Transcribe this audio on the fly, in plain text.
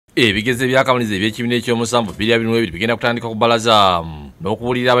Ebigezo by'akamalirizo eby'ekibiina ekyomusanvu biri abiri mu bibiri bigenda kutandika ku bbalaza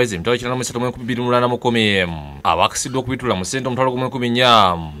n'okubuulira abayizi emitwalo 93,280 abaakasiddwa okubituula mu ssente omutwalo 14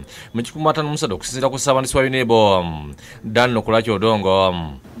 mu 1957 okusinziira ku Ssaabawandiisi wa UNEB Dan Nokrach Odongo.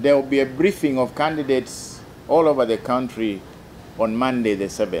 There will be a briefing of candidates all over the country on Monday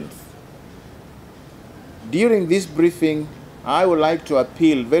the 7th. During this briefing, I would like to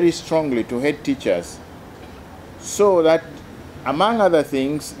appeal very strongly to head teachers so that, among other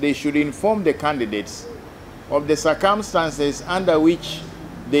things, they should inform the candidates of the circumstances under which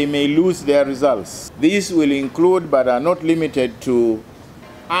they may lose their results. These will include, but are not limited to,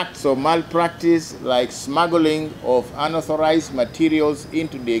 acts of malpractice like smuggling of unauthorized materials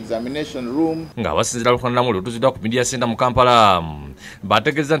into the examination room. Nga basinzira lukanira mu lutuzidwa ku media center mu Kampala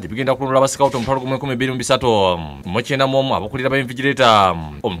bategeeza nti bigenda kulondola abasikawuti omutwalo 12,300 mu kyenda mu omu abakulira ba invigileta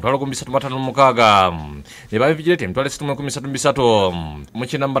omutwalo 356 ne ba invigileta emitwalo 3,300 mu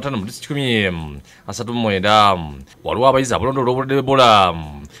kyenda mu batano mu disitulikiti 37 waliwo abayizi abalondoola obulwadde Ebola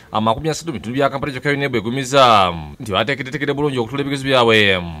 30 mu bitundu bya Kampala kyokka UNEB yagumizza nti bateekeddeteekedde bulungi okutuula ebigezo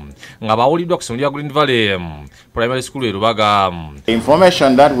byabwe nga baawuliddwa ku ssomero lya Green Valley Primary School e Rubaga. The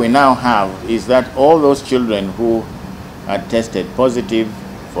information that we now have is that all those children who had tested positive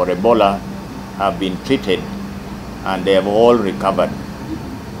for Ebola have been treated and they have all recovered.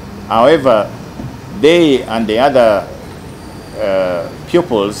 However, they and the other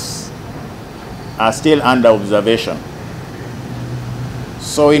pupils are still under observation.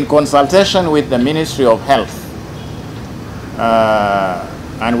 So in consultation with the Ministry of Health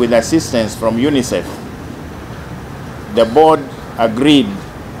and with assistance from UNICEF, the board agreed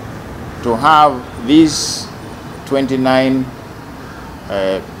to have these 29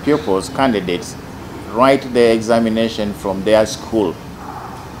 pupils, candidates, write their examination from their school.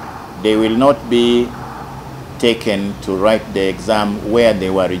 They will not be taken to write the exam where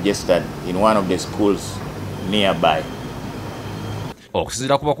they were registered in one of the schools nearby.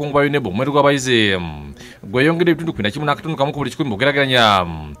 Okusinziira ku bakungu ba UNEB omwendo gw'abayizi gweyongedde ebitundu 11.1 ku buli kikumi bw'ogeraganya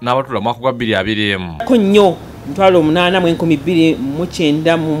n'abatuula mu mwaka gwa 2020. Ko nnyo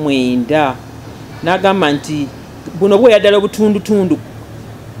 8,299 n'agamba nti buno bweyaddala obutundutundu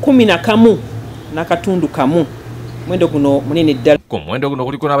 11 n'akatundu kamu. Mwendo guno munene ddala. Ku mwendo guno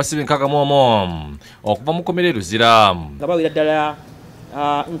kuliko n'abasibe 61 okuva mu kkomera Luzira nga bawera ddala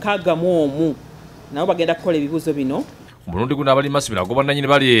 61 nabo bagenda kukola ebibuuzo bino. Mulundi guno abali masomero ag'obwannannyini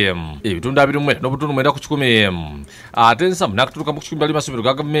bali ebitundu 24 n'obutundu 9 ku 10 ate ensamu n'akatuluka mu kikumi bali masomero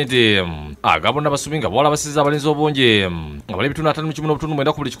ga gavumenti agabonna abasubi nga bawala abasiza abalenzi obungi nga bali ebitundu 5 n'obutundu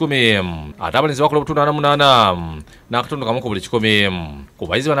 9 ku buli 10 ate abalenzi bakola obutundu 48 n'akatundu kamu ku buli 10. Ku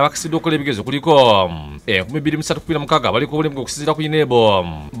bayizi bano abakasiddwa okukola ebigezo kuliko 2316 abaliko obulemu okusinziira ku UNEB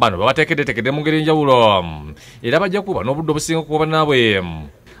bano babateekeddeteekedde mu ngeri enjawulo era bajja kuba n'obudde obusinga okuba bannaabwe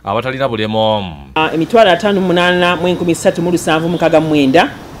abatalina bulemu. Emitwalo 58,376 mu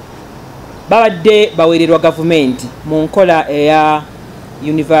Mwenda babadde baweererwa gavumenti mu nkola eya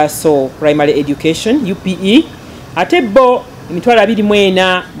Universal Primary Education UPE ate bo emitwalo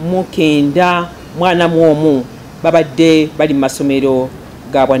 24,941 babadde bali mu masomero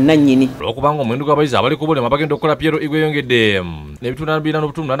ga bwannannyini. Olwokubanga omwendo gw'abayizi abaliko obulemu abagenda okukola PLE gweyongedde n'ebitundu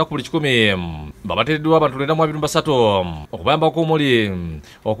 2.8 ku buli 10 babateereddwa abantu 923 okubayambako omuli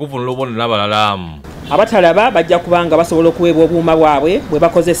okuvunula obubonero n'abalala. Abatalaba bajja kubanga basobola okuweebwa obuuma bwabwe bwe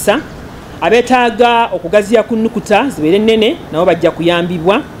bakozesa. Abeetaaga okugaziya ku nnukuta zibeere ennene nabo bajja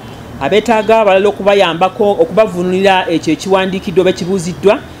kuyambibwa. Abeetaaga abalala okubayambako okubavunulira ekyo ekiwandiikiddwa oba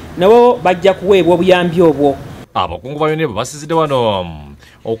ekibuuziddwa nabo bajja kuweebwa obuyambi obwo. Abakungu ba UNEB basizidde wano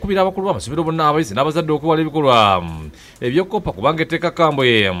okubira abakulu b'amasomero bonna abayizi n'abazadde okuwala ebikolwa eby'okkopa kubanga etteeka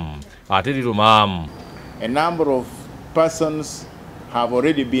kambwe ate liruma. A number of persons have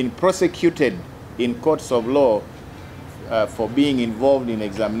already been prosecuted in courts of law for being involved in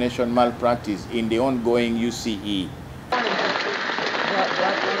examination malpractice in the ongoing UCE.